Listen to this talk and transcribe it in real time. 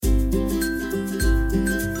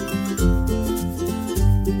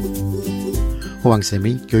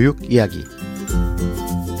호왕쌤의 교육 이야기.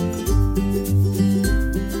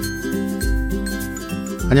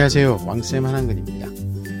 안녕하세요. 왕쌤 한한근입니다.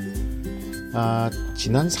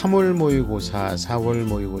 지난 3월 모의고사, 4월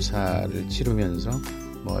모의고사를 치르면서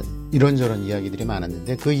이런저런 이야기들이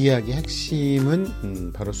많았는데 그 이야기의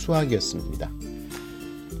핵심은 바로 수학이었습니다.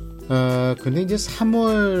 근데 이제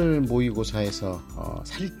 3월 모의고사에서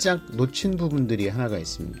살짝 놓친 부분들이 하나가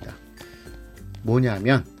있습니다.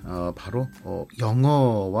 뭐냐면 바로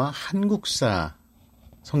영어와 한국사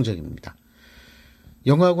성적입니다.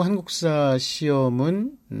 영어하고 한국사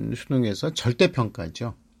시험은 수능에서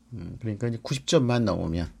절대평가죠. 그러니까 이제 90점만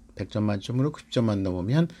넘으면 100점 만점으로 90점만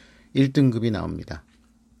넘으면 1등급이 나옵니다.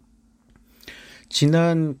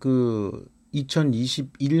 지난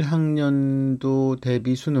 2021학년도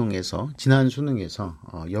대비 수능에서 지난 수능에서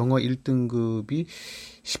영어 1등급이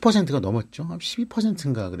 10%가 넘었죠.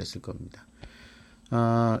 12%인가 그랬을 겁니다.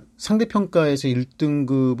 상대평가에서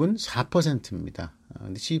 1등급은 4%입니다.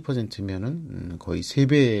 근데 12%면은 거의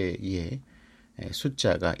 3배의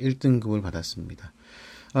숫자가 1등급을 받았습니다.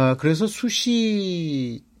 그래서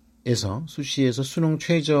수시에서 수능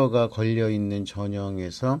최저가 걸려있는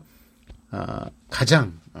전형에서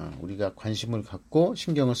가장 우리가 관심을 갖고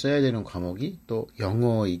신경을 써야 되는 과목이 또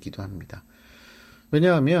영어이기도 합니다.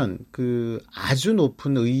 왜냐하면 아주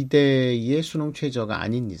높은 의대의 수능 최저가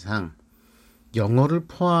아닌 이상 영어를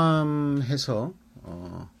포함해서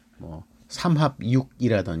 3합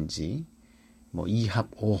 6이라든지 2합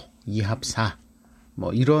 5, 2합 4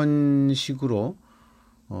 이런 식으로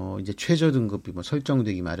이제 최저 등급이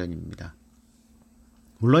설정되기 마련입니다.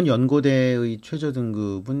 물론 연고대의 최저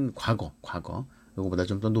등급은 과거 이거보다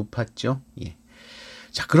좀 더 높았죠. 예.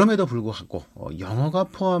 자, 그럼에도 불구하고 영어가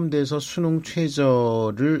포함돼서 수능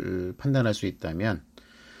최저를 판단할 수 있다면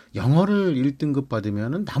영어를 1등급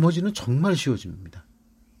받으면 나머지는 정말 쉬워집니다.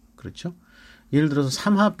 그렇죠? 예를 들어서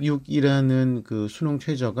 3합 6이라는 그 수능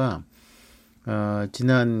최저가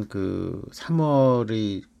지난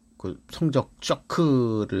 3월의 성적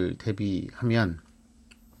쇼크를 대비하면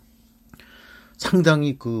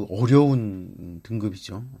상당히 어려운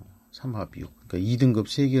등급이죠. 3합 6. 그러니까 2등급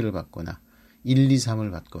 3개를 받거나 1, 2,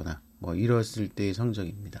 3을 받거나 이랬을 때의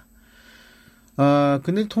성적입니다.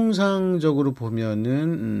 근데 통상적으로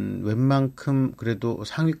보면은 웬만큼 그래도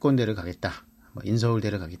상위권대를 가겠다.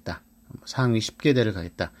 인서울대를 가겠다. 상위 10개대를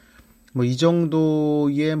가겠다. 이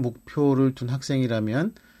정도의 목표를 둔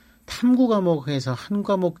학생이라면 탐구 과목에서 한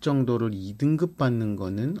과목 정도를 2등급 받는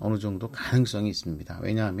거는 어느 정도 가능성이 있습니다.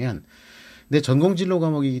 왜냐하면 내 전공 진로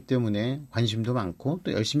과목이기 때문에 관심도 많고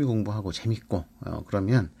또 열심히 공부하고 재밌고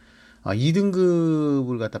그러면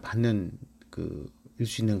 2등급을 갖다 받는 일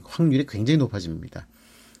수 있는 확률이 굉장히 높아집니다.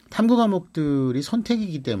 탐구 과목들이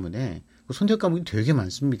선택이기 때문에 선택 과목이 되게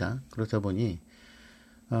많습니다. 그렇다 보니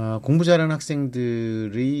공부 잘하는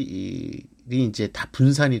학생들이 이제 다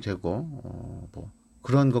분산이 되고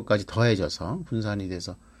그런 것까지 더해져서 분산이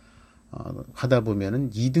돼서 하다 보면은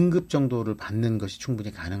 2등급 정도를 받는 것이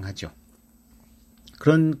충분히 가능하죠.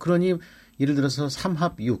 그러니 예를 들어서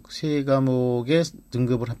 3합 6, 3과목의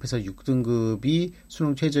등급을 합해서 6등급이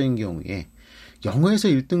수능 최저인 경우에 영어에서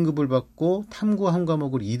 1등급을 받고 탐구 한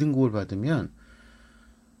과목을 2등급을 받으면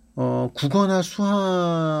국어나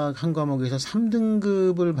수학 한 과목에서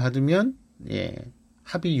 3등급을 받으면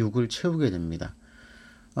합이 6을 채우게 됩니다.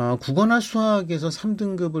 국어나 수학에서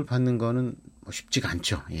 3등급을 받는 거는 쉽지가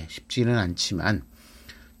않죠. 쉽지는 않지만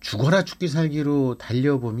죽어라 죽기 살기로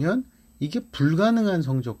달려보면 이게 불가능한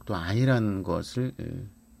성적도 아니라는 것을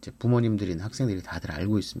이제 부모님들이나 학생들이 다들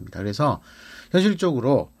알고 있습니다. 그래서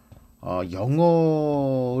현실적으로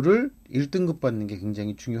영어를 1등급 받는 게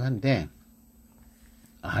굉장히 중요한데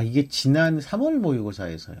이게 지난 3월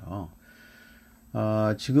모의고사에서요.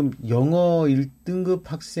 지금 영어 1등급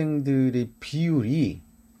학생들의 비율이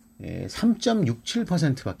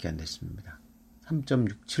 3.67%밖에 안 됐습니다.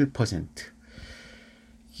 3.67%.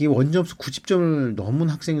 이게 원점수 90점을 넘은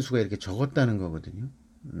학생 수가 이렇게 적었다는 거거든요.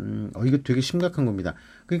 이거 되게 심각한 겁니다.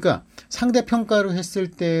 그러니까 상대 평가를 했을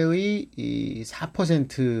때의 이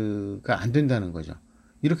 4%가 안 된다는 거죠.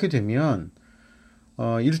 이렇게 되면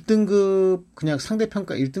 1등급 그냥 상대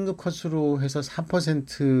평가 1등급 컷으로 해서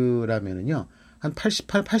 4%라면은요. 한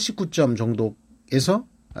 88, 89점 정도에서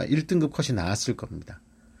 1등급 컷이 나왔을 겁니다.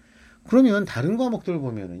 그러면 다른 과목들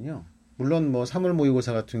보면은요. 물론 3월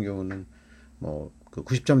모의고사 같은 경우는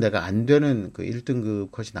 90점대가 안 되는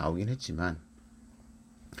 1등급 컷이 나오긴 했지만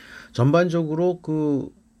전반적으로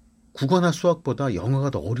국어나 수학보다 영어가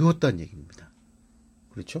더 어려웠다는 얘기입니다.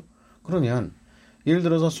 그렇죠? 그러면 예를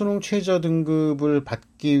들어서 수능 최저 등급을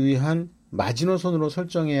받기 위한 마지노선으로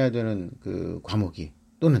설정해야 되는 과목이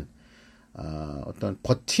또는 어떤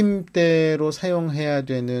버팀대로 사용해야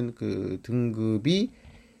되는 그 등급이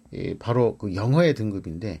바로 그 영어의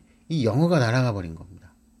등급인데 이 영어가 날아가 버린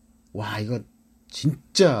겁니다. 와, 이거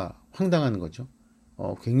진짜 황당한 거죠.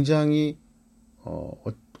 굉장히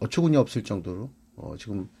어처구니 없을 정도로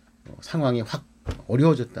지금 상황이 확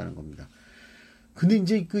어려워졌다는 겁니다. 근데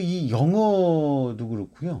이제 그 이 영어도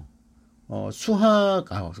그렇고요.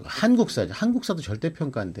 한국사죠. 한국사도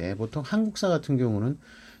절대평가인데 보통 한국사 같은 경우는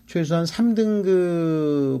최소한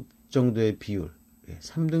 3등급 정도의 비율,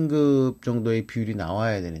 3등급 정도의 비율이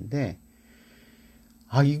나와야 되는데,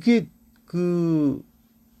 이게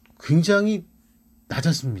굉장히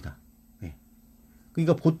낮았습니다.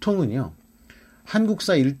 그러니까 보통은요,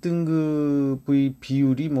 한국사 1등급의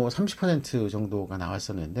비율이 뭐 30% 정도가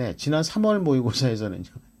나왔었는데, 지난 3월 모의고사에서는요,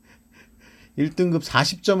 1등급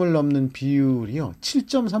 40점을 넘는 비율이요,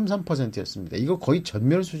 7.33%였습니다. 이거 거의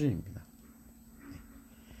전멸 수준입니다.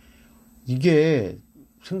 이게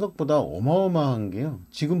생각보다 어마어마한 게요.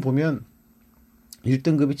 지금 보면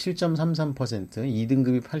 1등급이 7.33%,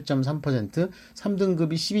 2등급이 8.3%,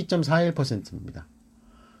 3등급이 12.41%입니다.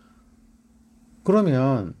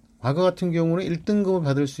 그러면 과거 같은 경우는 1등급을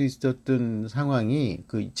받을 수 있었던 상황이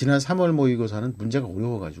지난 3월 모의고사는 문제가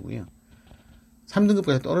어려워가지고요.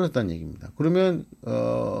 3등급까지 떨어졌다는 얘기입니다. 그러면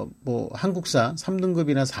한국사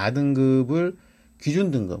 3등급이나 4등급을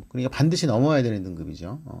기준 등급, 그러니까 반드시 넘어야 되는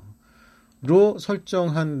등급이죠. 로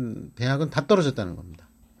설정한 대학은 다 떨어졌다는 겁니다.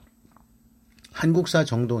 한국사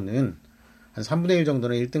정도는 한 3분의 1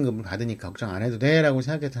 정도는 1등급을 받으니까 걱정 안 해도 돼라고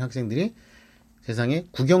생각했던 학생들이 세상에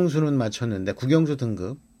국영수는 맞췄는데, 국영수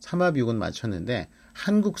등급 3합육은 맞췄는데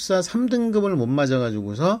한국사 3등급을 못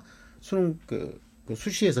맞아가지고서 수능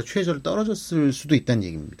수시에서 최저를 떨어졌을 수도 있다는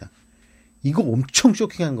얘기입니다. 이거 엄청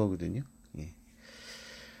쇼킹한 거거든요.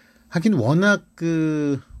 하긴 워낙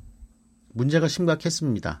문제가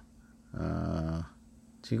심각했습니다.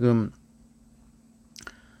 지금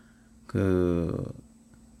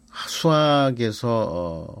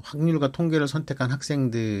수학에서 확률과 통계를 선택한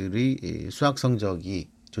학생들이 수학 성적이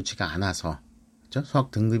좋지가 않아서, 그렇죠?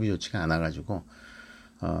 수학 등급이 좋지가 않아가지고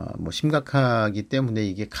심각하기 때문에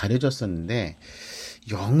이게 가려졌었는데,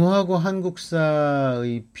 영어하고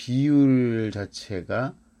한국사의 비율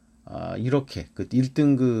자체가 이렇게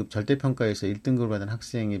 1등급 절대평가에서 1등급을 받은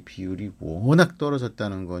학생의 비율이 워낙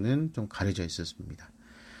떨어졌다는 거는 좀 가려져 있었습니다.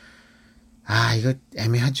 이거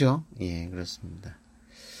애매하죠. 예, 그렇습니다.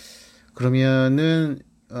 그러면은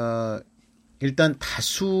일단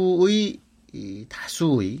다수의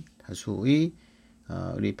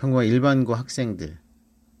우리 평범한 일반고 학생들,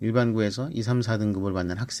 일반고에서 2, 3, 4등급을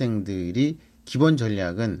받는 학생들이 기본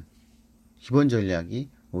전략이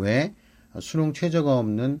왜 수능 최저가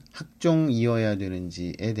없는 학종이어야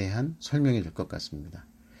되는지에 대한 설명이 될 것 같습니다.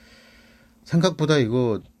 생각보다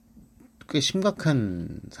이거 꽤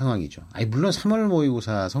심각한 상황이죠. 물론 3월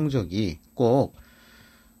모의고사 성적이 꼭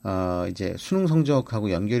이제 수능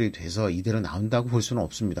성적하고 연결이 돼서 이대로 나온다고 볼 수는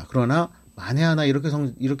없습니다. 그러나 만에 하나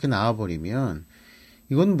이렇게 나와버리면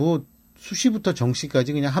이건 뭐 수시부터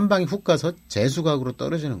정시까지 그냥 한 방에 훅 가서 재수각으로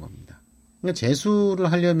떨어지는 겁니다. 그러니까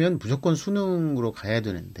재수를 하려면 무조건 수능으로 가야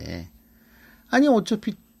되는데,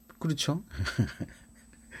 어차피 그렇죠.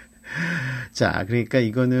 자, 그러니까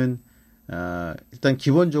이거는 일단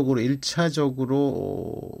기본적으로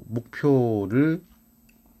 1차적으로 목표를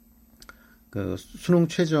수능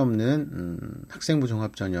최저 없는 학생부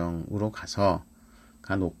종합전형으로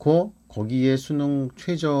가놓고 거기에 수능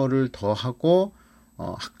최저를 더하고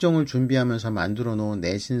학종을 준비하면서 만들어 놓은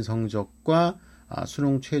내신 성적과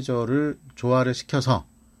수능 최저를 조화를 시켜서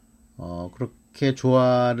그렇게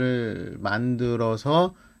조화를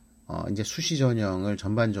만들어서 이제 수시 전형을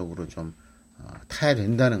전반적으로 좀 타야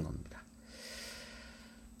된다는 겁니다.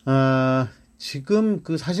 지금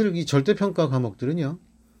사실 이 절대평가 과목들은요,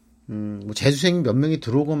 재수생이 몇 명이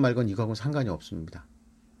들어오건 말건 이거하고는 상관이 없습니다.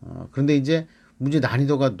 그런데 이제 문제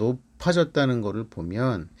난이도가 높아졌다는 거를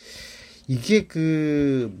보면 이게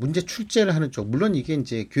문제 출제를 하는 쪽, 물론 이게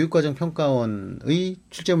이제 교육과정평가원의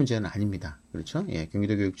출제 문제는 아닙니다. 그렇죠? 예,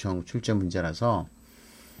 경기도교육청 출제 문제라서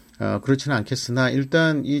그렇지는 않겠으나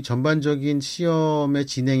일단 이 전반적인 시험의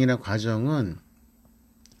진행이나 과정은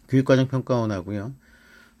교육과정평가원하고요.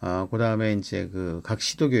 그 다음에 이제 각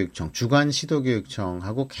시도교육청, 주간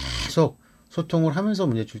시도교육청하고 계속 소통을 하면서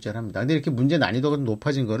문제 출제를 합니다. 근데 이렇게 문제 난이도가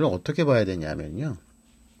높아진 거를 어떻게 봐야 되냐면요.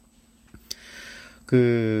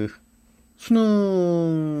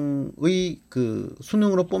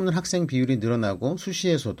 수능으로 뽑는 학생 비율이 늘어나고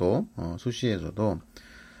수시에서도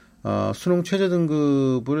수능 최저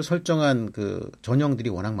등급을 설정한 전형들이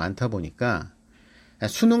워낙 많다 보니까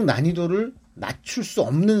수능 난이도를 낮출 수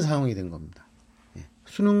없는 상황이 된 겁니다.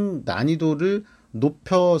 수능 난이도를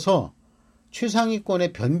높여서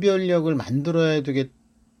최상위권의 변별력을 만들어야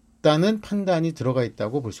되겠다는 판단이 들어가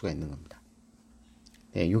있다고 볼 수가 있는 겁니다.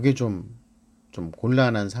 네, 이게 좀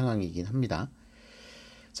곤란한 상황이긴 합니다.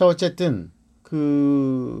 자, 어쨌든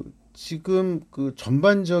지금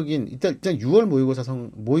전반적인 일단 6월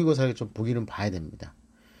모의고사를 좀 보기는 봐야 됩니다.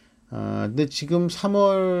 근데 지금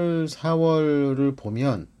 3월, 4월을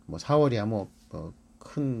보면 4월이야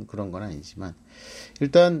큰 그런 건 아니지만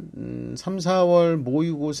일단 3, 4월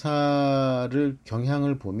모의고사를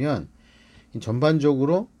경향을 보면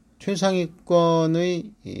전반적으로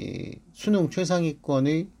최상위권의 수능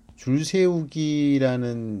최상위권의 줄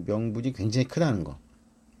세우기라는 명분이 굉장히 크다는 거.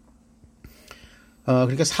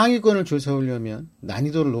 그러니까 상위권을 줄 세우려면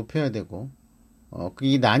난이도를 높여야 되고,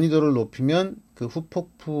 이 난이도를 높이면 그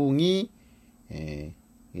후폭풍이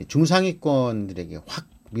중상위권들에게 확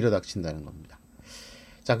밀어닥친다는 겁니다.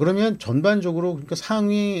 자, 그러면 전반적으로 그러니까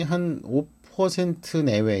상위 한 5%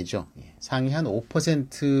 내외죠. 상위 한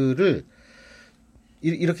 5%를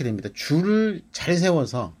이렇게 됩니다. 줄을 잘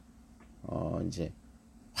세워서 이제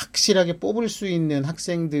확실하게 뽑을 수 있는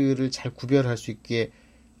학생들을 잘 구별할 수 있게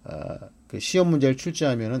그 시험 문제를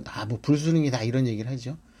출제하면은 뭐 불수능이다 이런 얘기를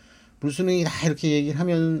하죠. 불수능이다 이렇게 얘기를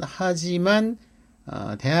하지만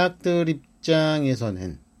대학들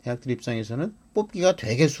입장에서는 뽑기가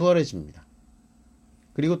되게 수월해집니다.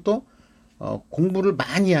 그리고 또 공부를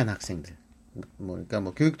많이 한 학생들, 그러니까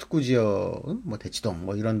교육특구 지역, 대치동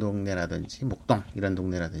이런 동네라든지 목동 이런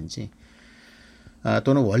동네라든지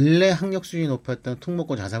또는 원래 학력 수준이 높았던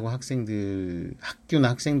특목고 자사고 학생들,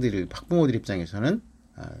 학부모들 입장에서는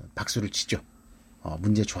박수를 치죠.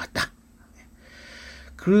 문제 좋았다.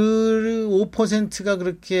 그 5%가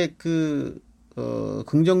그렇게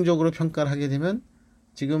긍정적으로 평가를 하게 되면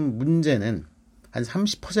지금 문제는 한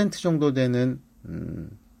 30% 정도 되는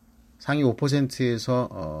상위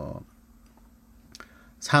 5%에서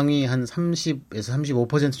상위 한 30에서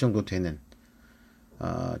 35% 정도 되는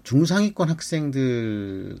중상위권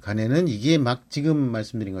학생들 간에는 이게 막 지금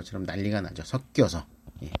말씀드린 것처럼 난리가 나죠. 섞여서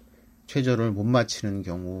최저를 못 맞히는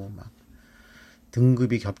경우, 막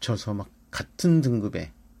등급이 겹쳐서 막 같은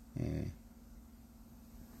등급에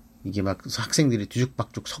이게 막 학생들이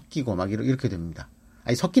뒤죽박죽 섞이고 막 이렇게 됩니다.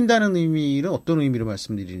 아니, 섞인다는 의미는 어떤 의미로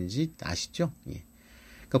말씀드리는지 아시죠?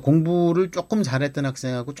 그러니까 공부를 조금 잘했던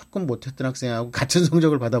학생하고 조금 못했던 학생하고 같은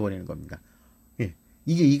성적을 받아버리는 겁니다.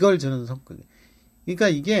 이걸 저는 그러니까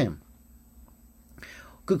이게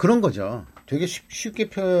그런 거죠. 되게 쉽게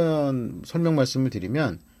설명 말씀을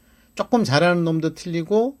드리면 조금 잘하는 놈도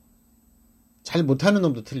틀리고 잘 못하는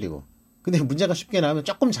놈도 틀리고, 근데 문제가 쉽게 나오면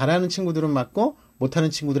조금 잘하는 친구들은 맞고 못하는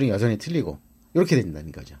친구들은 여전히 틀리고 이렇게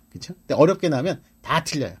된다는 거죠. 그렇죠? 근데 어렵게 나오면 다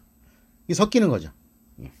틀려요. 이게 섞이는 거죠.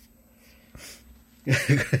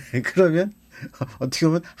 그러면 어떻게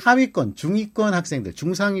보면 하위권, 중위권 학생들,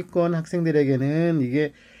 중상위권 학생들에게는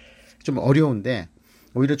이게 좀 어려운데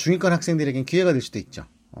오히려 중위권 학생들에게는 기회가 될 수도 있죠.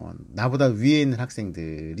 나보다 위에 있는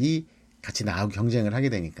학생들이 같이 나하고 경쟁을 하게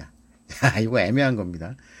되니까. 이거 애매한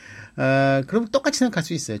겁니다. 그럼 똑같이 생각할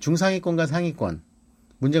수 있어요. 중상위권과 상위권.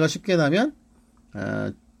 문제가 쉽게 나면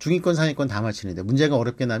중위권, 상위권 다 맞히는데 문제가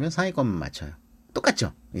어렵게 나면 상위권만 맞춰요.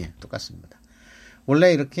 똑같죠? 예, 똑같습니다.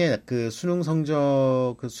 원래 이렇게 수능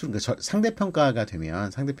성적, 상대평가가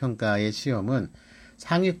되면, 상대평가의 시험은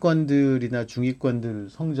상위권들이나 중위권들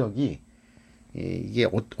성적이 이게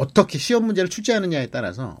어떻게 시험 문제를 출제하느냐에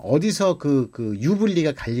따라서 어디서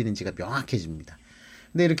유불리가 갈리는지가 명확해집니다.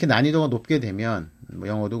 근데 이렇게 난이도가 높게 되면,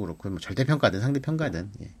 영어도 그렇고, 절대평가든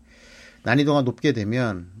상대평가든, 난이도가 높게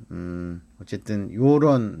되면, 어쨌든,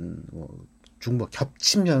 요런,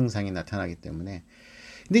 겹침 현상이 나타나기 때문에,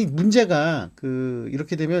 근데 이 문제가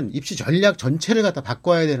이렇게 되면 입시 전략 전체를 갖다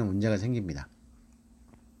바꿔야 되는 문제가 생깁니다.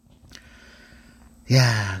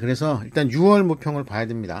 그래서 일단 6월 모평을 봐야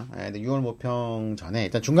됩니다. 6월 모평 전에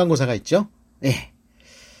일단 중간고사가 있죠.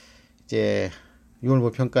 이제 6월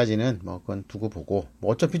모평까지는 그건 두고 보고,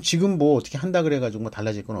 어차피 지금 어떻게 한다 그래가지고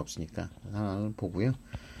달라질 건 없으니까 상황을 보고요.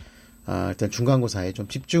 일단 중간고사에 좀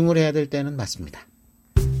집중을 해야 될 때는 맞습니다.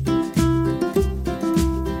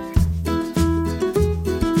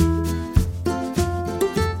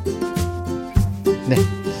 네.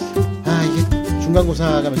 이게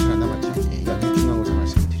중간고사가 며칠 안 남았죠. 이거는 중간고사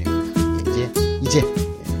말씀을 드립니다. 이제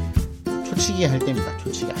초치기 할 때입니다.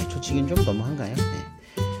 초치기는 좀 너무한가요?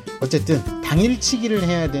 어쨌든 당일치기를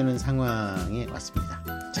해야 되는 상황에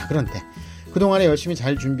왔습니다. 자, 그런데 그동안에 열심히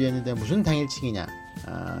잘 준비했는데 무슨 당일치기냐?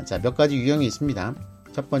 몇 가지 유형이 있습니다.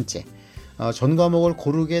 첫 번째, 전 과목을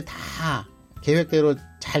고르게 다 계획대로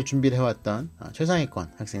잘 준비를 해왔던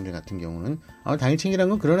최상위권 학생들 같은 경우는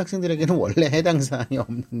당일치기라는 건 그런 학생들에게는 원래 해당 사항이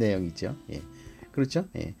없는 내용이죠. 그렇죠?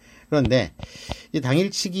 예. 그런데 이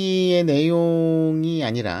당일치기의 내용이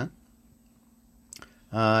아니라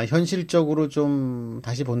현실적으로 좀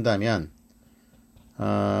다시 본다면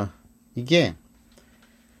이게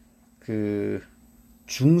그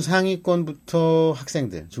중상위권부터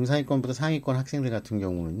상위권 학생들 같은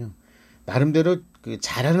경우는요, 나름대로 그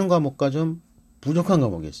잘하는 과목과 좀 부족한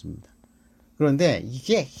과목이 있습니다. 그런데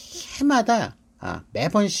이게 해마다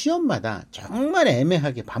매번 시험마다 정말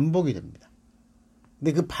애매하게 반복이 됩니다.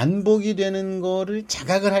 근데 그 반복이 되는 거를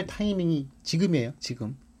자각을 할 타이밍이 지금이에요.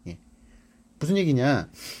 지금. 예. 무슨 얘기냐?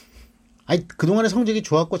 그동안에 성적이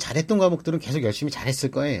좋았고 잘했던 과목들은 계속 열심히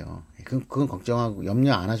잘했을 거예요. 그건 걱정하고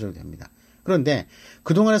염려 안 하셔도 됩니다. 그런데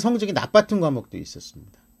그동안에 성적이 나빴던 과목도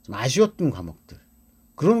있었습니다. 좀 아쉬웠던 과목들.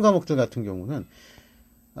 그런 과목들 같은 경우는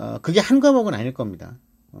그게 한 과목은 아닐 겁니다.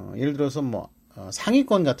 예를 들어서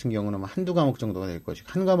상위권 같은 경우는 한두 과목 정도가 될 것이고,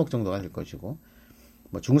 한 과목 정도가 될 것이고,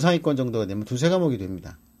 중상위권 정도가 되면 두세 과목이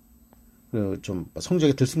됩니다. 좀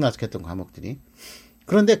성적이 들쑥날쑥했던 과목들이.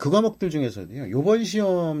 그런데 그 과목들 중에서도요, 요번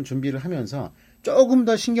시험 준비를 하면서 조금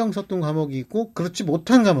더 신경 썼던 과목이 있고, 그렇지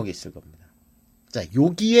못한 과목이 있을 겁니다. 자,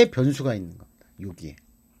 여기에 변수가 있는 겁니다. 여기에.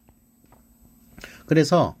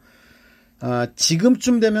 그래서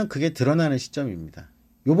지금쯤 되면 그게 드러나는 시점입니다.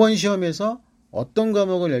 요번 시험에서 어떤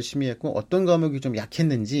과목을 열심히 했고 어떤 과목이 좀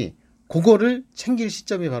약했는지 그거를 챙길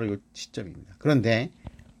시점이 바로 요 시점입니다. 그런데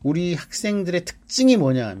우리 학생들의 특징이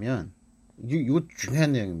뭐냐 하면 이거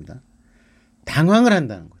중요한 내용입니다. 당황을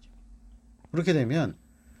한다는 거죠. 그렇게 되면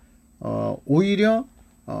오히려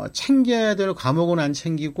챙겨야 될 과목은 안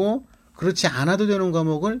챙기고 그렇지 않아도 되는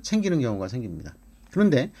과목을 챙기는 경우가 생깁니다.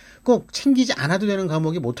 그런데 꼭 챙기지 않아도 되는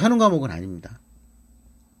과목이 못하는 과목은 아닙니다.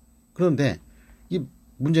 그런데 이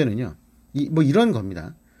문제는요, 이런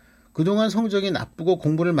겁니다. 그동안 성적이 나쁘고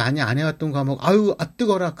공부를 많이 안 해왔던 과목,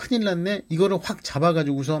 뜨거라, 큰일 났네. 이거를 확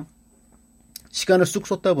잡아가지고서 시간을 쑥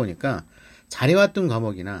쏟다 보니까 잘해왔던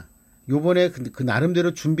과목이나 요번에 그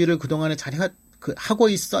나름대로 준비를 그동안에 하고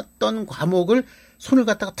있었던 과목을 손을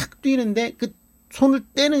갖다가 탁 띄는데 그 손을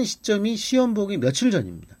떼는 시점이 시험 보기 며칠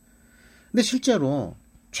전입니다. 근데 실제로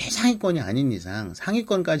최상위권이 아닌 이상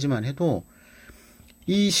상위권까지만 해도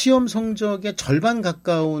이 시험 성적의 절반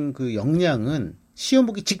가까운 그 역량은 시험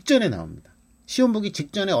보기 직전에 나옵니다. 시험 보기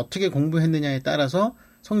직전에 어떻게 공부했느냐에 따라서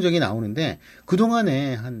성적이 나오는데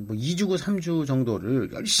그동안에 한 2주고 3주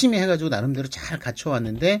정도를 열심히 해가지고 나름대로 잘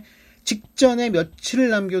갖춰왔는데 직전에 며칠을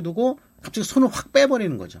남겨두고 갑자기 손을 확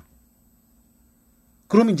빼버리는 거죠.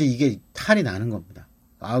 그러면 이제 이게 탈이 나는 겁니다.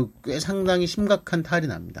 꽤 상당히 심각한 탈이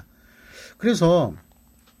납니다. 그래서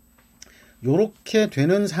요렇게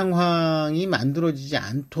되는 상황이 만들어지지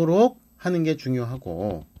않도록 하는 게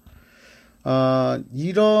중요하고,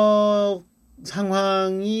 이런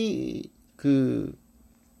상황이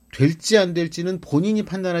될지 안 될지는 본인이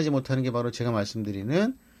판단하지 못하는 게 바로 제가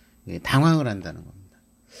말씀드리는 당황을 한다는 겁니다.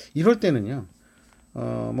 이럴 때는요,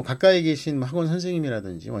 가까이 계신 학원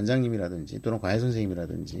선생님이라든지 원장님이라든지 또는 과외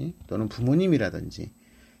선생님이라든지 또는 부모님이라든지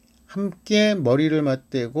함께 머리를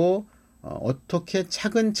맞대고 어떻게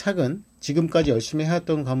차근차근 지금까지 열심히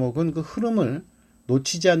해왔던 과목은 그 흐름을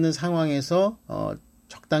놓치지 않는 상황에서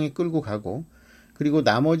적당히 끌고 가고, 그리고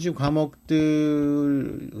나머지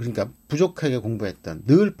과목들, 그러니까 부족하게 공부했던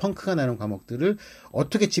늘 펑크가 나는 과목들을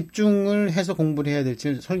어떻게 집중을 해서 공부를 해야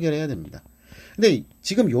될지 설계를 해야 됩니다. 근데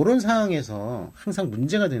지금 이런 상황에서 항상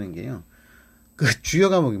문제가 되는 게요, 그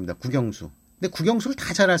주요 과목입니다. 국영수. 근데 국영수를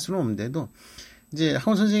다 잘할 수는 없는데도 이제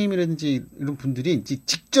학원 선생님이라든지 이런 분들이 이제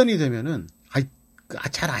직전이 되면은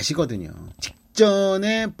잘 아시거든요.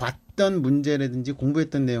 직전에 봤던 문제라든지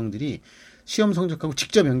공부했던 내용들이 시험 성적하고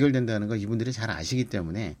직접 연결된다는 거 이분들이 잘 아시기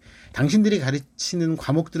때문에 당신들이 가르치는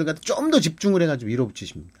과목들을 갖다 좀 더 집중을 해가지고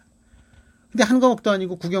밀어붙이십니다. 근데 한 과목도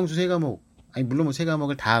아니고 국영수 세 과목, 물론 세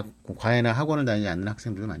과목을 다 과외나 학원을 다니지 않는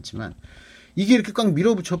학생들도 많지만 이게 이렇게 꽉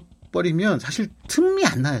밀어붙여 버리면 사실 틈이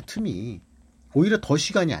안 나요. 틈이 오히려 더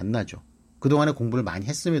시간이 안 나죠. 그동안에 공부를 많이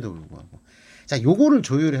했음에도 불구하고. 자, 요거를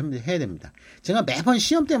조율을 해야 됩니다. 제가 매번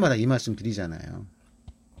시험 때마다 이 말씀 드리잖아요.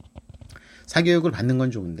 사교육을 받는 건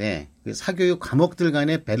좋은데 그 사교육 과목들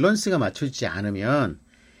간의 밸런스가 맞춰지지 않으면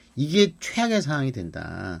이게 최악의 상황이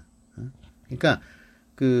된다. 그러니까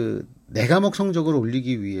내 과목 성적을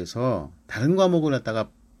올리기 위해서 다른 과목을 갖다가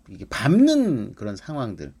이게 밟는 그런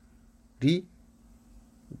상황들이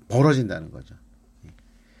벌어진다는 거죠.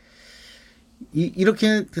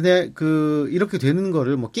 이렇게 되는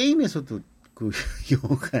거를 게임에서도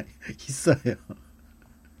용어가 있어요.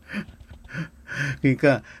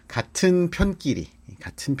 그러니까 같은 편끼리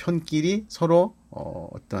서로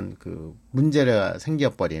어떤 문제가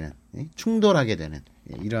생겨버리는, 충돌하게 되는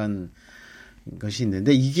이런 것이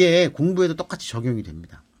있는데 이게 공부에도 똑같이 적용이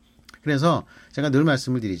됩니다. 그래서 제가 늘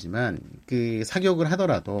말씀을 드리지만 그 사교육을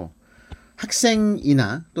하더라도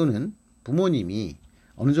학생이나 또는 부모님이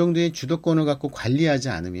어느 정도의 주도권을 갖고 관리하지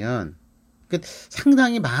않으면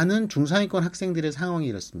상당히 많은 중상위권 학생들의 상황이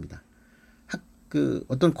이렇습니다.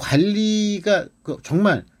 어떤 관리가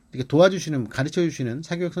정말 이렇게 도와주시는, 가르쳐주시는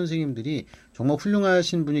사교육 선생님들이 정말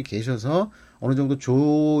훌륭하신 분이 계셔서 어느 정도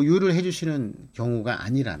조율을 해주시는 경우가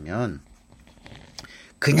아니라면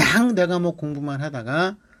그냥 내가 뭐 공부만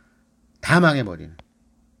하다가 다 망해버리는.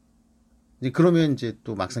 그러면 이제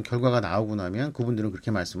또 막상 결과가 나오고 나면 그분들은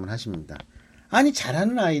그렇게 말씀을 하십니다. 아니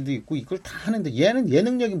잘하는 아이도 있고 이걸 다 하는데 얘는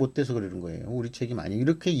예능력이 못 돼서 그러는 거예요. 우리 책임 아니에요.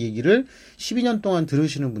 이렇게 얘기를 12년 동안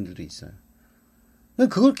들으시는 분들도 있어요.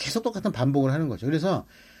 그걸 계속 똑같은 반복을 하는 거죠. 그래서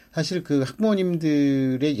사실 그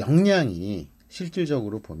학부모님들의 역량이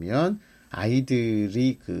실질적으로 보면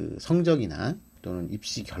아이들이 그 성적이나 또는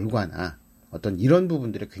입시 결과나 어떤 이런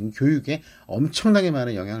부분들의 교육에 엄청나게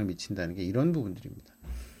많은 영향을 미친다는 게 이런 부분들입니다.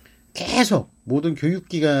 계속 모든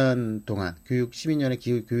교육기간 동안,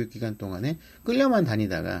 12년의 교육기간 동안에 끌려만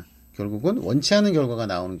다니다가 결국은 원치 않은 결과가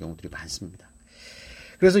나오는 경우들이 많습니다.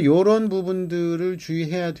 그래서 이런 부분들을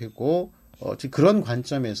주의해야 되고 그런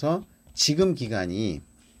관점에서 지금 기간이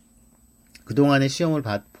그동안의 시험을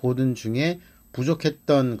보던 중에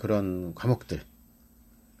부족했던 그런 과목들과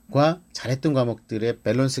잘했던 과목들의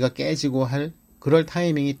밸런스가 깨지고 할 그럴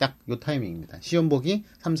타이밍이 딱 요 타이밍입니다. 시험 보기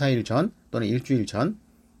 3, 4일 전 또는 일주일 전.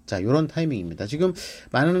 자, 요런 타이밍입니다. 지금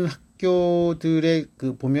많은 학교들의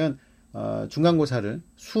보면 중간고사를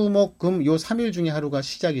수, 목, 금 요 3일 중에 하루가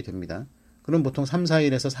시작이 됩니다. 그럼 보통 3,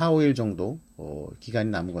 4일에서 4, 5일 정도 기간이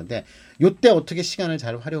남은 건데 요때 어떻게 시간을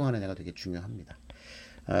잘 활용하느냐가 되게 중요합니다.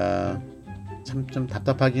 참 좀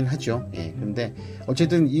답답하긴 하죠. 예, 근데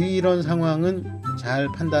어쨌든 이런 상황은 잘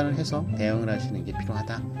판단을 해서 대응을 하시는 게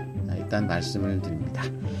필요하다. 일단 말씀을 드립니다.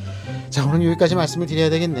 자, 오늘 여기까지 말씀을 드려야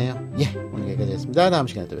되겠네요. 예, 오늘 여기까지 했습니다. 다음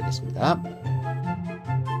시간에 또 뵙겠습니다.